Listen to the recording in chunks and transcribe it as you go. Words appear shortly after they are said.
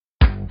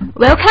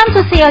Welcome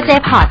to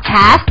COJ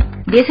Podcast.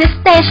 This is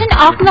Station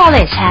of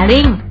Knowledge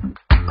Sharing.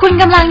 คุณ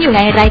กำลังอยู่ใ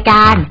นรายก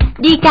าร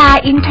ดีกา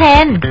in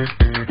Trend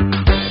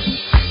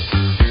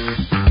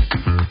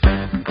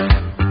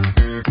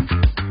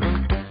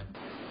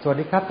สวัส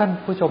ดีครับท่าน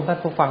ผู้ชมท่าน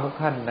ผู้ฟังทุก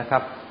ท่านนะครั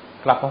บ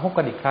กลับมาพบ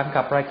กันอีกครั้ง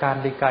กับรายการ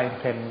ดีกา in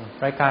Trend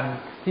รายการ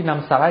ที่น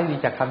ำสาระดี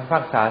จากคำพิพา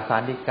กษาศา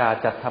ลฎีกา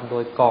จัดทำโด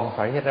ยกองส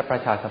ารนิเทศและปร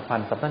ะชาสัมพัน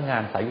ธ์สำนักงา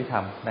นสายยุติธร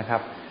รมนะครั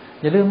บ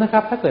อย่าลืมนะค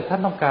รับถ้าเกิดท่า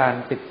นต้องการ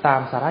ติดตาม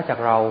สาระจาก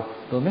เรา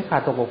โดยไม่ขา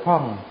ดตกบกพร่อ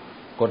ง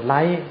กดไล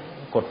ค์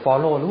กด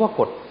follow หรือว่า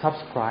กด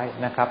subscribe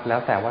นะครับแล้ว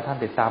แต่ว่าท่าน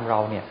ติดตามเรา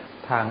เนี่ย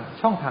ทาง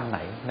ช่องทางไหน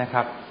นะค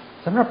รับ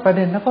สำหรับประเ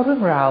ด็นและก็เรื่อ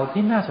งราว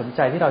ที่น่าสนใจ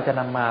ที่เราจะ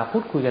นำมาพู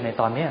ดคุยกันใน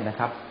ตอนนี้นะ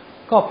ครับ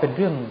ก็เป็นเ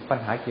รื่องปัญ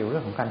หาเกี่ยวเรื่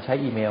องของการใช้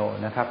อีเมล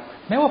นะครับ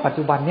แม้ว่าปัจ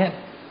จุบันเนี่ย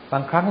บา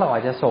งครั้งเราอา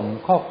จจะส่ง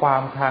ข้อควา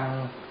มทาง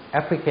แอ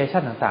ปพลิเคชั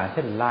นต่างๆเ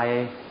ช่น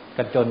LINE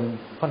กันจน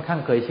ค่อนข้าง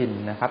เคยชิน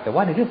นะครับแต่ว่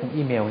าในเรื่องของ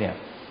อีเมลเนี่ย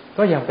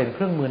ก็ยังเป็นเค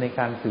รื่องมือใน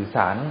การสื่อส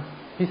าร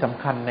ที่ส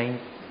ำคัญใน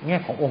แง่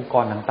ขององค์ก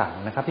รต่าง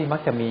ๆนะครับที่มัก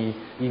จะมี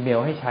อีเมล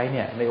ให้ใช้เ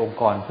นี่ยในองค์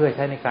กรเพื่อใ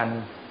ช้ในการ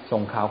ส่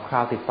งข่าวครา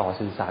วติดต่อ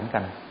สื่อสารกั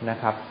นนะ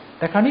ครับ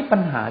แต่คราวนี้ปั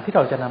ญหาที่เร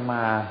าจะนำม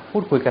าพู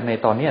ดคุยกันใน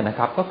ตอนนี้นะค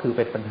รับก็คือเ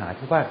ป็นปัญหา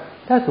ที่ว่า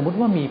ถ้าสมมุติ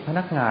ว่ามีพ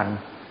นักงาน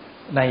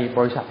ในบ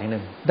ริษัทแห่งห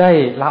นึ่งได้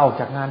ลาออก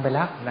จากงานไปแ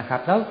ล้วนะครับ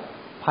แล้ว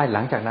ภายห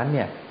ลังจากนั้นเ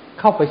นี่ย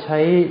เข้าไปใช้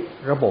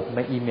ระบบใน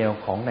อีเมล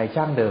ของนาย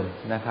จ้างเดิม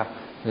นะครับ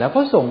แล้วก็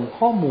ส่ง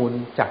ข้อมูล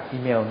จากอี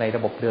เมลในร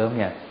ะบบเดิม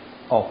เนี่ย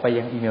ออกไป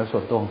ยังอีเมลส่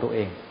วนตัวของตัวเอ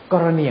งก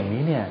รณีอย่าง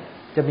นี้เนี่ย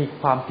จะมี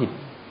ความผิด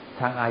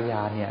ทางอาญ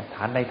าเนี่ยฐ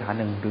านใดฐาน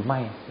หนึ่งหรือไม่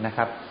นะค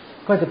รับ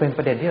ก็จะเป็นป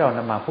ระเด็นที่เราน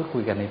ำมาพูดคุ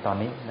ยกันในตอน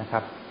นี้นะครั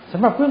บส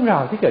ำหรับเรื่องรา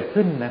วที่เกิด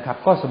ขึ้นนะครับ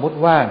ก็สมมติ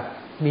ว่า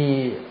มี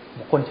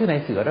คนชื่อนา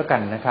ยเสือแล้วกั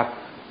นนะครับ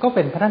ก็เ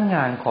ป็นพนักง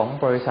านของ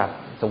บริษัท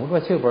สมมุติว่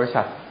าชื่อบริ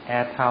ษัท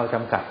AirTown จ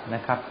ำกัดน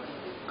ะครับ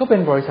ก็เป็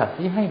นบริษัท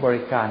ที่ให้บ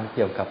ริการเ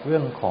กี่ยวกับเรื่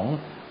องของ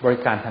บริ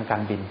การทางกา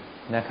รบิน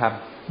นะครับ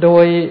โด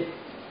ย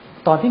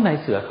ตอนที่นาย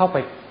เสือเข้าไป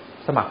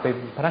สมัครเป็น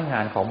พนักงา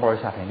นของบริ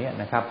ษัทแห่งนี้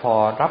นะครับพอ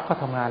รับเข้า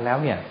ทำงานแล้ว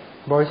เนี่ย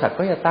บริษัท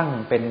ก็จะตั้ง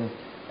เป็น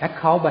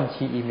account บัญ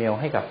ชีอีเมล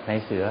ให้กับนาย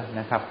เสือ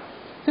นะครับ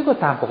ซึ่งก็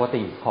ตามปก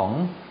ติของ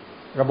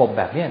ระบบแ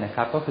บบนี้นะค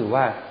รับก็คือ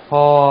ว่าพ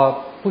อ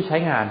ผู้ใช้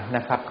งานน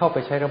ะครับเข้าไป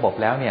ใช้ระบบ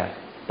แล้วเนี่ย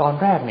ตอน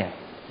แรกเนี่ย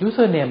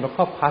username แล้ว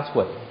ก็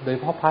password โดยเฉ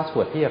พาะ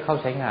password ที่จะเข้า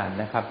ใช้งาน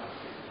นะครับ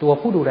ตัว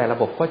ผู้ดูแลระ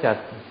บบก็จะ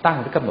ตั้ง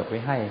หรือกำหนดไว้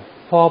ให้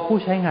พอผู้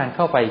ใช้งานเ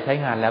ข้าไปใช้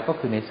งานแล้วก็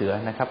คือในเสือ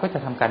นะครับก็จะ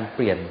ทำการเป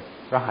ลี่ยน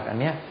รหัสอัน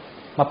เนี้ย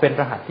มาเป็น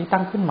รหัสที่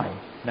ตั้งขึ้นใหม่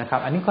นะครับ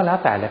อันนี้ก็แล้ว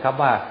แต่เลยครับ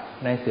ว่า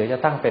ในเสือจะ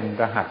ตั้งเป็น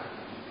รหัส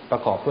ปร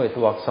ะกอบด้วย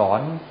ตัวอักษ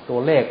รตัว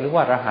เลขหรือว่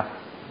ารหัส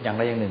อย่างใ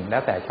ดอย่างหนึ่งแล้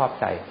วแต่ชอบ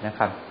ใจนะค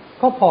รับ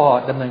ก็พอ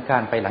ดำเนินกา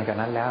รไปหลังจาก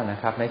นั้นแล้วนะ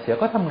ครับในเสือ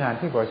ก็ทำงาน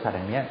ที่บริษัทอ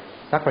ย่างนี้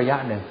สักระยะ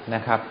หนึ่งน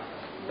ะครับ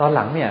ตอนห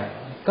ลังเนี่ย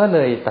ก็เล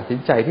ยตัดสิน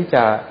ใจที่จ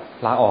ะ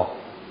ลาออก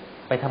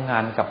ไปทำงา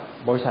นกับ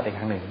บริษัทอีกแ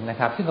ห่งหนึ่งนะ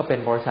ครับซึ่งก็เป็น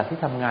บริษัทที่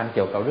ทำงานเ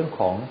กี่ยวกับเรื่อง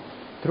ของ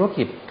ธุร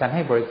กิจการใ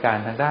ห้บริการ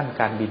ทางด้าน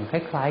การบินค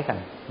ล้ายๆกัน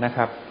นะค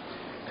รับ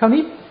คราว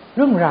นี้เ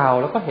รื่องราว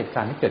แล้วก็เหตุก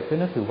ารณ์ที่เกิดขึ้น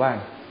ก็คือว่า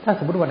ถ้าส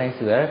มมติว่าในเ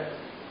สือ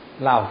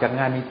ลาออกจาก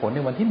งานมีผลใน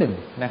วันที่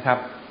1นะครับ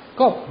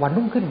ก็วัน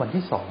รุ่งขึ้นวัน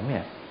ที่2เนี่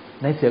ย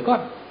ในเสือก็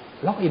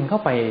ล็อกอินเข้า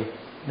ไป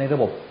ในระ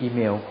บบอีเม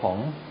ลของ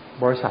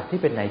บริษัทที่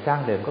เป็นนายจ้าง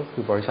เดิมก็คื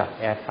อบริษัท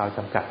AirTown จ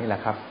ำกัดนี่แหล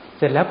ะครับเ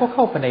สร็จแล้วก็เ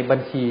ข้าไปในบั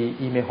ญชี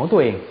อีเมลของตั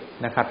วเอง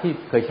นะครับที่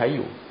เคยใช้อ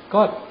ยู่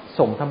ก็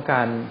ส่งทำกา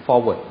ร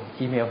forward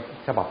อีเมล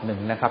ฉบับหนึ่ง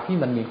นะครับที่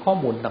มันมีข้อ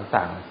มูล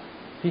ต่าง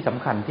ๆที่ส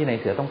ำคัญที่นาย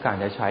เสือต้องการ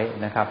จะใช้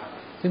นะครับ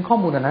ซึ่งข้อ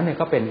มูลนั้นเนี่ย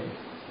ก็เป็น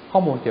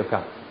ข้อมูลเกี่ยว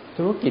กับ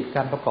ธุรกิจก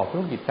ารประกอบธุ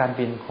รกิจการ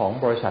บินของ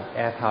บริษัท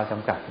AirTown จ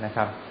ำกัดนะค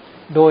รับ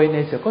โดยใน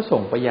เสือก็ส่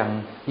งไปยัง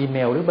อีเม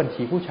ลหรือบัญ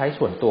ชีผู้ใช้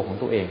ส่วนตัวของ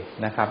ตัวเอง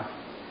นะครับ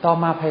ต่อ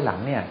มาภายหลัง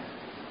เนี่ย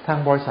ทาง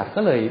บริษัท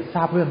ก็เลยท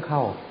ราบเรื่องเข้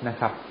านะ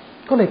ครับ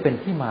ก็เลยเป็น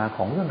ที่มาข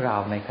องเรื่องรา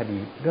วในคดี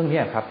เรื่องนี้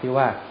ครับที่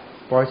ว่า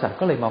บริษัท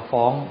ก็เลยมา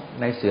ฟ้อง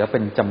ในเสือเป็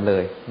นจำเล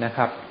ยนะค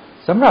รับ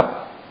สำหรับ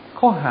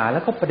ข้อหาและ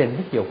ก็ประเด็น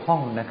ที่เกี่ยวข้อง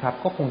นะครับ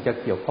ก็คงจะ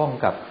เกี่ยวข้อง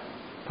กับ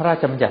พระรา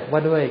ชบัญญัติว่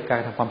าด้วยการ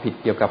ทำความผิด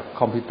เกี่ยวกับ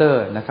คอมพิวเตอ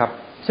ร์นะครับ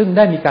ซึ่งไ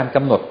ด้มีการก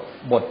ำหนด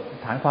บท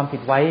ฐานความผิ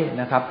ดไว้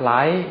นะครับหลา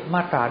ยม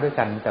าตราด้วย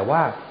กันแต่ว่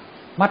า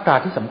มาตรา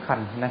ที่สำคัญ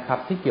นะครับ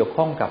ที่เกี่ยว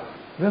ข้องกับ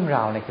เรื่องร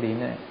าวในค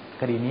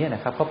ดีนี้น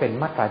ะครับก็เป็น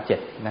มาตรา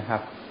7นะครั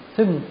บ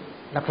ซึ่ง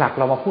หลักๆ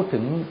เรามาพูดถึ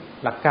ง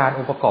หลักการอ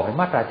งค์ประกอบใน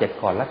มาตรา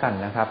7ก่อนละกัน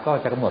นะครับก็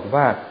จะกำหนด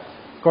ว่า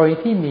กรณี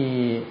ที่มี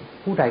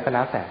ผู้ใดก็แ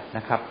ล้วแต่น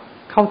ะครับ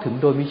เข้าถึง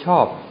โดยมิชอ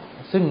บ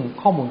ซึ่ง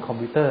ข้อมูลคอม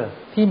พิวเตอร์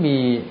ที่มี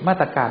มา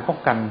ตรการป้อง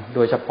กันโด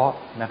ยเฉพาะ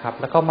นะครับ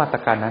แล้วก็มาตร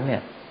การนั้นเนี่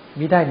ย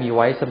มิได้มีไ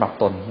ว้สำหรับ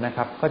ตนนะค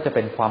รับก็จะเ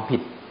ป็นความผิ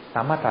ดต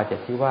ามมาตรา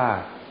7ที่ว่า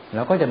แ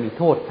ล้วก็จะมีโ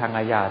ทษทางอ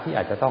าญาที่อ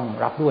าจจะต้อง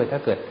รับด้วยถ้า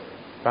เกิด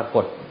ปราก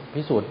ฏ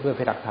พิสูจน์ด้วยพ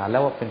ยานหลักฐานแล้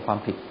วว่าเป็นความ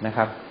ผิดนะค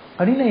รับค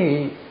ราวนี้ใน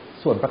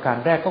ส่วนประการ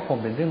แรกก็คง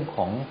เป็นเรื่องข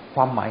องค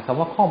วามหมายคำ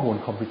ว่าข้อมูล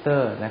คอมพิวเตอ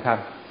ร์นะครับ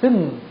ซึ่ง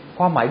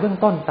ความหมายเบื้อง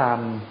ต้นตาม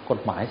กฎ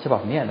หมายฉบั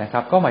บนี้นะครั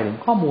บก็หมายถึง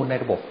ข้อมูลใน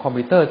ระบบคอม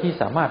พิวเตอร์ที่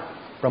สามารถ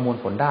ประมวล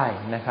ผลได้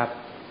นะครับ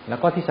แล้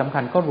วก็ที่สำคั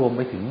ญก็รวมไ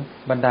ปถึง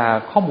บรรดา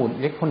ข้อมูล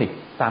อิเล็กทรอนิกส์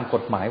ตามก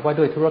ฎหมายว่า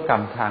ด้วยธุรกรร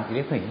มทางอิเ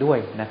ล็กทรอนิกส์ด้วย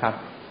นะครับ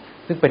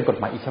ซึ่งเป็นกฎ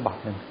หมายอีกฉบับ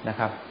หนึ่งนะ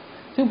ครับ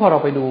ซึ่งพอเรา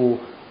ไปดู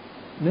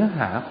เนื้อห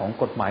าของ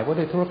กฎหมายว่า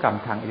ด้วยธุรกรรม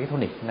ทางอิเล็กทรอ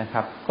นิกส์นะค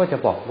รับก็จะ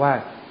บอกว่า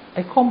ไ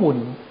อ้ข้อมูล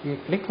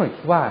อิเล็กทรอนิก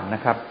ส์ว่าน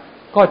ะครับ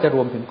ก็จะร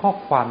วมถึงข้อ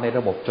ความในร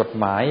ะบบจด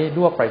หมาย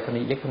ด้วยไปรษ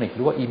ณีย์อิเล็กทรอนิกส์ห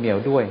รือว่าอีเมล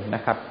ด้วยน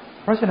ะครับ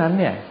เพราะฉะนั้น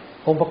เนี่ย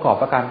องค์ประกอบ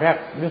ประการแรก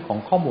เรื่องของ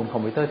ข้อมูลคอ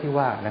มพิวเตอร์ที่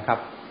ว่านะครับ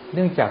เ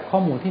นื่องจากข้อ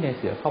มูลที่ในเ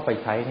สือเข้าไป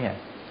ใช้เนี่ย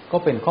ก็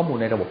เป็นข้อมูล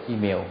ในระบบอี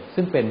เมล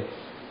ซึ่งเป็น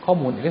ข้อ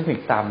มูลอิเล็กทรอนิ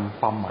กส์ตาม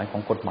ความหมายขอ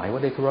งกฎหมายว่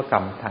าด้วยธุรกร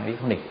รมทางอิเล็ก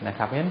ทรอนิกส์นะค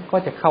รับเพราะฉะนั้นก็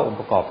จะเข้าองค์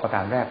ประกอบประกา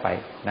รแรกไป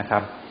นะครั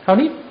บคราว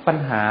นี้ปัญ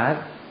หา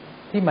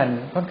ที่มัน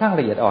ค่อนข้าง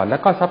ละเอียดอ่อนและ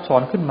ก็ซับซ้อ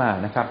นขึ้นมา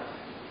นะครับ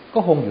ก็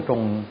คงอยู่ตร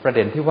งประเ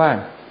ด็นที่ว่า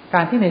ก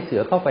ารที่ในเสื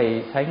อเข้าไป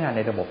ใช้งานใ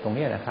นระบบตรง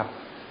นี้นะครับ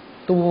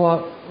ตัว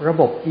ระ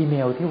บบอีเม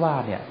ลที่ว่า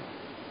เนี่ย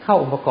เข้า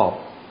องค์ประกอบ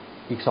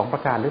อีก2ปร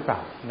ะการหรือเปล่า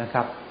นะค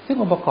รับซึ่ง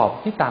องค์ประกอบ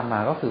ที่ตามมา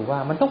ก็คือว่า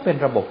มันต้องเป็น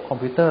ระบบคอม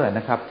พิวเตอร์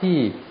นะครับที่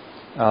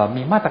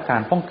มีมาตรการ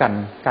ป้องกัน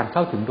การเข้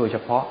าถึงโดยเฉ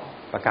พาะ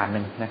ประการห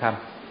นึ่งนะครับ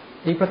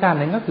อีกประการ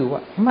หนึ่งก็คือว่า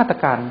มาตร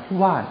การที่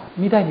ว่า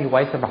ไม่ได้มีไ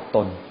ว้สำหรับต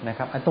นนะค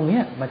รับอันตรงนี้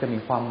มันจะมี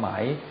ความหมา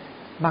ย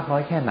มากน้อ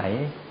ยแค่ไหน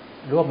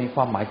หรือว่ามีค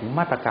วามหมายถึง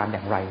มาตรการอ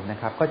ย่างไรนะ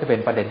ครับก็จะเป็น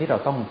ประเด็นที่เรา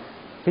ต้อง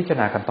พิจาร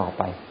ณากันต่อไ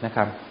ปนะค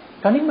รับ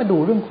คราวนี้มาดู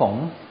เรื่องของ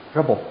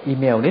ระบบอี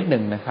เมลนิดหนึ่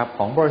งนะครับข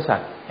องบริษัท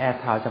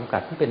AirTown จำกั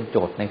ดที่เป็นโจ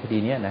ทย์ในคดี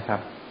นี้นะครับ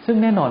ซึ่ง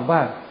แน่นอนว่า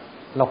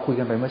เราคุย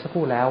กันไปเมื่อสักค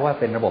รู่แล้วว่า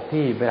เป็นระบบ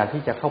ที่เวลา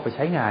ที่จะเข้าไปใ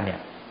ช้งานเนี่ย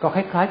ก็ค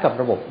ล้ายๆกับ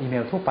ระบบอีเม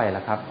ลทั่วไปแหล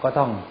ะครับก็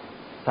ต้อง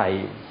ใส่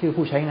ชื่อ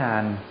ผู้ใช้งา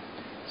น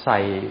ใส่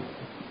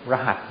ร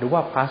หัสหรือว่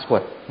าพาสเวิ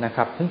ร์ดนะค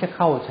รับถึงจะเ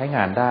ข้าใช้ง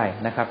านได้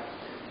นะครับ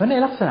เพราะใน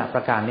ลักษณะป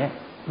ระการนี้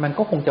มัน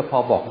ก็คงจะพอ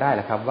บอกได้แห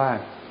ละครับว่า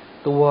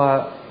ตัว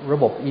ระ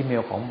บบอีเม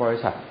ลของบริ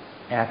ษัท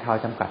AirTown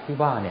จำกัดที่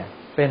ว่าเนี่ย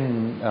เป็น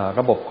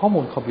ระบบข้อมู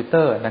ลคอมพิวเต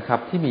อร์นะครับ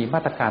ที่มีม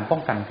าตรการป้อ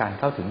งกันการ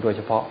เข้าถึงโดยเ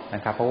ฉพาะน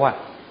ะครับเพราะว่า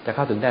จะเ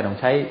ข้าถึงได้ต้อง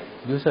ใช้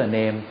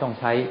username ต้อง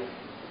ใช้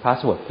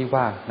password ที่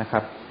ว่านะครั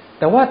บ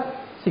แต่ว่า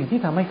สิ่งที่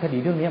ทำให้คดี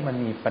เรื่องนี้มัน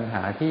มีปัญห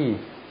าที่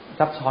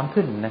ซับซ้อน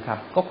ขึ้นนะครับ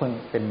ก็คง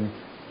เป็น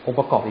องค์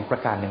ประกอบอีกปร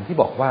ะการหนึ่งที่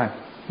บอกว่า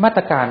มาต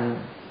รการ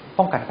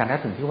ป้องกันการเข้า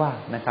ถึงที่ว่า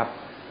นะครับ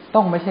ต้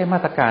องไม่ใช่มา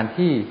ตรการ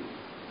ที่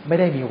ไม่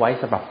ได้มีไว้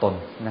สำหรับตน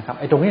นะครับ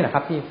ไอ้ตรงนี้แหละค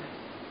รับที่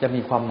จะมี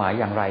ความหมาย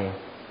อย่างไร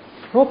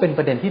เพราะเป็นป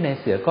ระเด็นที่ใน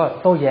เสือก็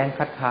โต้แย้ง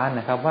คัดค้าน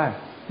นะครับว่า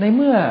ในเ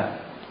มื่อ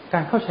กา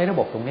รเข้าใช้ระ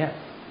บบตรงนี้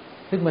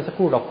ซึ่งเมื่อสักค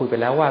รู่เราคุยไป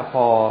แล้วว่าพ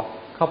อ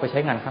เข้าไปใช้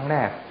งานครั้งแร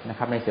กนะค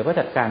รับในเสือก็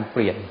จัดการเป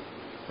ลี่ยน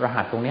ร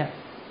หัสตรงนี้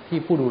ที่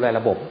ผู้ดูแล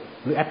ระบบ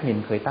หรือแอดมิน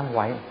เคยตั้งไ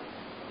ว้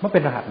เมื่อเป็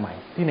นรหัสใหม่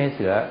ที่ในเ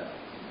สือ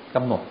ก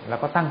ำหนดแล้ว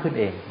ก็ตั้งขึ้น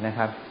เองนะค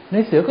รับใน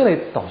เสือก็เลย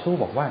ต่อสู้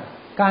บอกว่า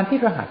การที่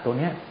รหัสตัว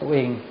นี้ตัวเอ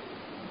ง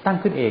ตั้ง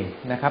ขึ้นเอง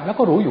นะครับแล้ว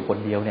ก็รู้อยู่คน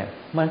เดียวเนี่ย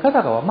มันก็เท่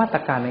ากับว่ามาตร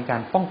การในกา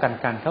รป้องกัน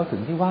การเข้าถึ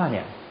งที่ว่าเ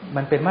นี่ย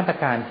มันเป็นมาตร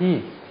การที่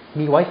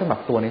มีไว้สำหรับ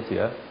ตัวในเสื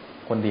อ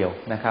คนเดียว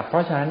นะครับเพรา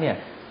ะฉะนั้นเนี่ย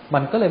มั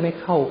นก็เลยไม่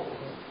เข้า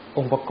อ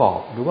งค์ประกอบ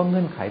หรือว่าเ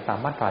งื่อนไขตาม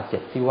มาตรา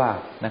7ที่ว่า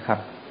นะครับ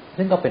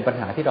ซึ่งก็เป็นปัญ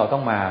หาที่เราต้อ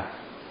งมา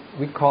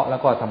วิเคราะห์แล้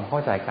วก็ทำเข้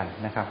าใจกัน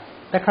นะครับ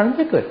แต่ครั้งนี้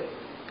จะเกิด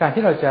การ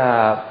ที่เราจะ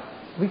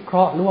วิเคร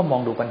าะห์หรือว่ามอ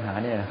งดูปัญหา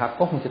เนี่ยนะครับ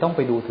ก็คงจะต้องไป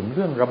ดูถึงเ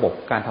รื่องระบบ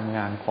การทำง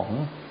านของ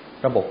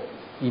ระบบ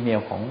อีเม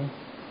ลของ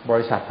บ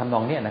ริษัททำน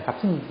องนี้นะครับ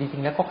ซึ่งจริ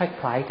งๆแล้วก็ค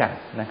ล้ายๆกัน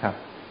นะครับ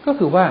ก็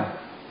คือว่า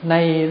ใน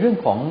เรื่อง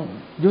ของ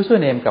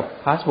username กับ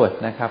password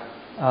นะครับ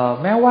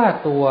แม้ว่า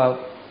ตัว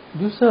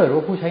user หรือ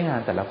ว่าผู้ใช้งาน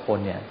แต่ละคน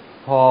เนี่ย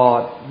พอ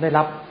ได้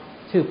รับ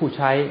ชื่อผู้ใ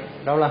ช้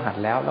แล้วรหัส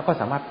แล้วก็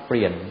สามารถเป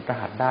ลี่ยนร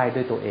หัสได้ด้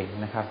วยตัวเอง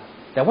นะครับ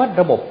แต่ว่า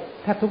ระบบ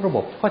แทบทุกระบ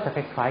บก็จะค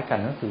ล้ายๆกัน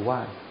ก็คือว่า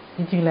จ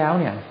ริงๆแล้ว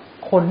เนี่ย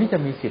คนที่จะ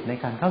มีสิทธิ์ใน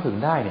การเข้าถึง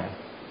ได้เนี่ย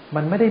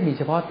มันไม่ได้มีเ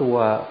ฉพาะตัว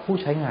ผู้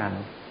ใช้งาน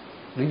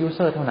หรือ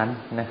user เท่านั้น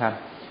นะครับ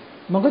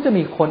มันก็จะ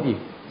มีคนอีก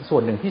ส่ว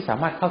นหนึ่งที่สา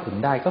มารถเข้าถึง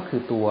ได้ก็คื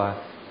อตัว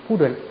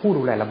ผู้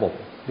ดูแลระบบ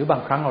หรือบา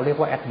งครั้งเราเรียก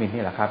ว่าแอดมิน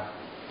นี่แหละครับ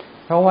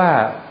เพราะว่า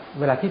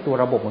เวลาที่ตัว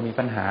ระบบมันมี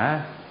ปัญหา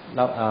เร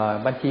า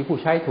บัญชีผู้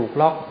ใช้ถูก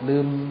ล็อกลื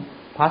ม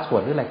พาสเวิ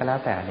ร์ดหรืออะไรก็แล้ว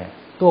แต่เนี่ย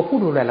ตัวผู้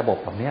ดูแลระบบ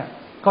แบบนี้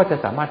ก็จะ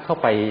สามารถเข้า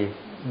ไป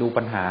ดู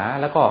ปัญหา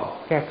แล้วก็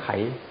แก้ไข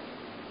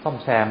ซ่อม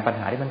แซมปัญ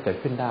หาที่มันเกิด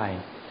ขึ้นได้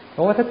เพร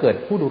าะว่าถ้าเกิด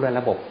ผู้ดูแล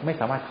ระบบไม่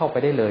สามารถเข้าไป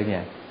ได้เลยเนี่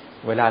ย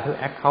เวลาที่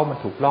แอคเคาท์มัน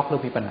ถูกล็อกหรื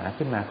อมีปัญหา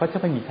ขึ้นมาก็จะ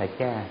ไม่มีใคร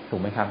แก้ถู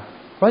กไหมครับ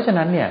เพราะฉะ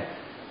นั้นเนี่ย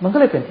มันก็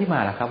เลยเป็นที่มา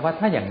แหละครับว่า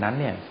ถ้าอย่างนั้น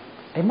เนี่ย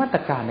ไอ้มาตร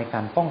การในก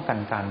ารป้องกัน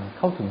การเ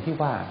ข้าถึงที่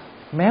ว่า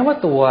แม้ว่า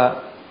ตัว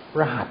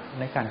รหัส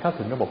ในการเข้า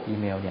ถึงระบบอี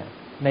เมลเนี่ย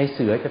ในเ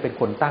สือจะเป็น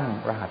คนตั้ง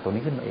รหัสตัว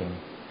นี้ขึ้นมาเอง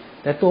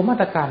แต่ตัวมา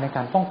ตรการในก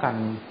ารป้องกัน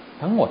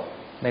ทั้งหมด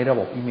ในระบ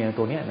บอีเมล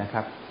ตัวนี้นะค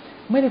รับ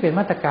ไม่ได้เป็น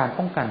มาตรการ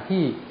ป้องกัน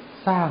ที่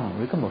สร้างห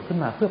รือกำหนดขึ้น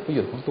มาเพื่อประโย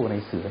ชน์ของตัวใน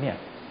เสือเนี่ย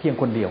เพียง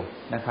คนเดียว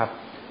นะครับ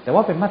แต่ว่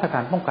าเป็นมาตรกา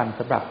รป้องกัน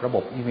สำหรับระบ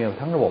บอีเมล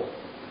ทั้งระบบ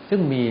ซึ่ง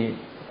มี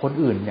คน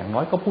อื่นอย่างน้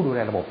อยก็ผู้ดูแล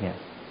ระบบเนี่ย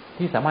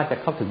ที่สามารถจะ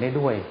เข้าถึงได้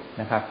ด้วย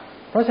นะครับ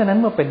เพราะฉะนั้น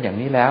เมื่อเป็นอย่าง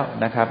นี้แล้ว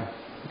นะครับ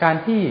การ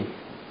ที่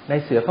ใน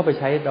เสือเข้าไป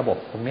ใช้ระบบ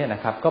ตรงนี้น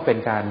ะครับก็เป็น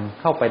การ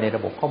เข้าไปในร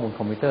ะบบข้อมูลค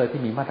อมพิวเตอร์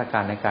ที่มีมาตรกา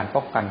รในการ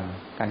ป้องกัน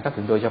การเข้า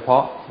ถึงโดยเฉพา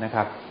ะนะค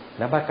รับแ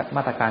ละม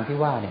าตรการที่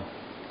ว่าเนี่ย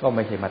ก็ไ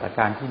ม่ใช่มาตรก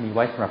ารที่มีไ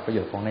ว้สำหรับประโย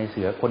ชน์ของในเ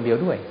สือคนเดียว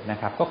ด้วยนะ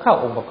ครับก็เข้า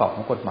องค์ประกอบข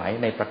องกฎหมาย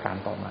ในประการ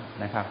ต่อมา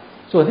นะครับ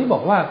ส่วนที่บอ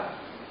กว่า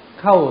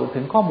เข้าถึ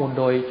งข้อมูล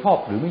โดยชอบ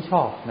หรือไม่ช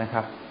อบนะค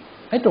รับ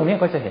ไอ้ตรงนี้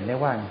ก็จะเห็นได้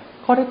ว่า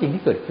ข้อเท็จจริง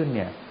ที่เกิดขึ้นเ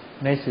นี่ย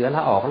ในเสือล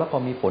าออกแล้วก็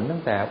มีผลตั้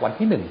งแต่วัน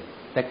ที่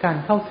1แต่การ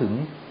เข้าถึง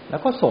แล้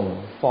วก็ส่ง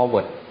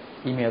forward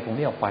อีเมลตรง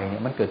นี้ออกไปเนี่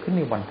ยมันเกิดขึ้นใ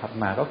นวันถัด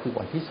มาก็คือ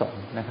วันที่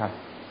2นะครับ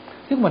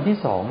ซึ่งวันที่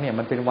2เนี่ย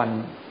มันเป็นวัน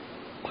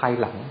ภาย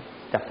หลัง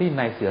จากที่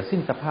นายเสือสิ้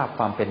นสภาพค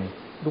วามเป็น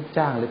ลูก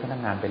จ้างหรือพนัก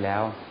งานไปแล้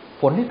ว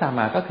ผลที่ตาม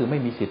มาก็คือไม่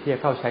มีสิทธิ์ที่จะ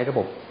เข้าใช้ระบ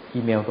บอี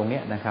เมลตรงนี้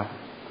นะครับ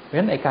เพราะฉะ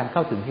นั้นไอ้การเข้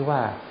าถึงที่ว่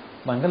า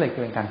มันก็เลย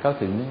เป็นการเข้า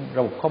ถึงร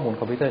ะบบข้อมูล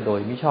คอมพิวเตอร์โดย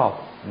มิชอบ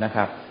นะค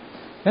รับ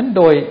งั้นโ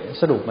ดย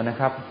สรุปมันนะ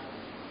ครับ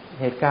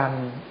เหตุการ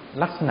ณ์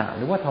ลักษณะห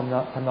รือว่าท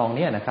ำนอง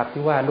นี้นะครับ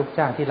ที่ว่าลูก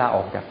จ้างที่ลาอ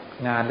อกจาก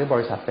งานหรือบ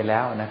ริษัทไปแล้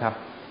วนะครับ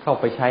เข้า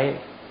ไปใช้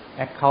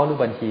Account หรือ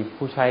บัญชี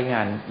ผู้ใช้ง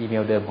านอีเม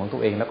ลเดิมของตั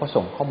วเองแล้วก็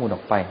ส่งข้อมูลอ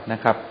อกไปน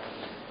ะครับ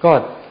ก็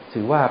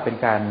ถือว่าเป็น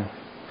การ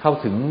เข้า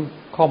ถึง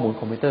ข้อมูล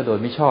คอมพิวเตอร์โดย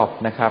ไม่ชอบ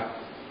นะครับ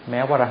แม้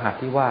ว่ารหัส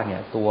ที่ว่าเนี่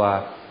ยตัว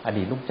อ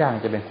ดีตลูกจ้าง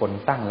จะเป็นคน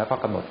ตั้งแล้วก็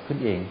กำหนดขึ้น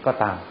เองก็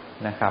ตาม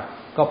นะครับ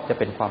ก็จะ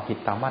เป็นความผิด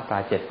ตามมาตรา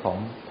 7 ของ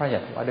พระราชบัญญั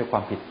ติว่าด้วยควา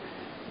มผิด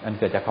อัน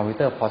เกิดจากคอมพิวเ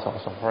ตอร์พ.ศ.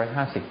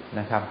 2550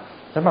นะครับ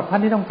สำหรับท่า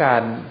นที่ต้องกา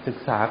รศึก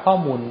ษาข้อ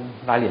มูล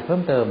รายละเอียดเพิ่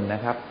มเติมน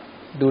ะครับ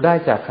ดูได้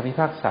จากคำพิ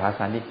พากษาศ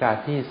าลฎีกา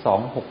ที่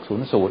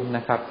 2600 น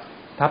ะครับ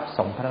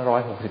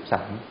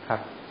/2563 ครับ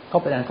ก็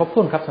เป็นอันครบ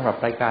ถ้วนครับสำหรับ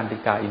รายการฎี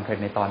กาอินเทรน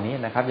ด์ในตอนนี้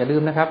นะครับอย่าลื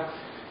มนะครับ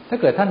ถ้า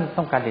เกิดท่าน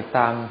ต้องการติดต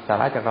ามสา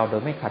ระจากเราโด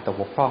ยไม่ขาดตก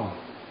บกพร่อง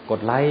กด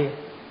ไลค์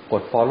ก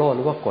ด follow ห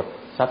รือว่ากด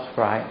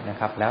subscribe นะ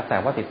ครับแล้วแต่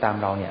ว่าติดตาม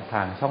เราเนี่ยท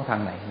างช่องทาง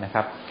ไหนนะค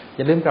รับอ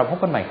ย่าลืมกลับพบ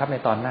กันใหม่ครับใน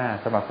ตอนหน้า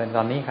สำหรับในต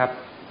อนนี้ครับ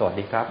สวัส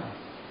ดีครับ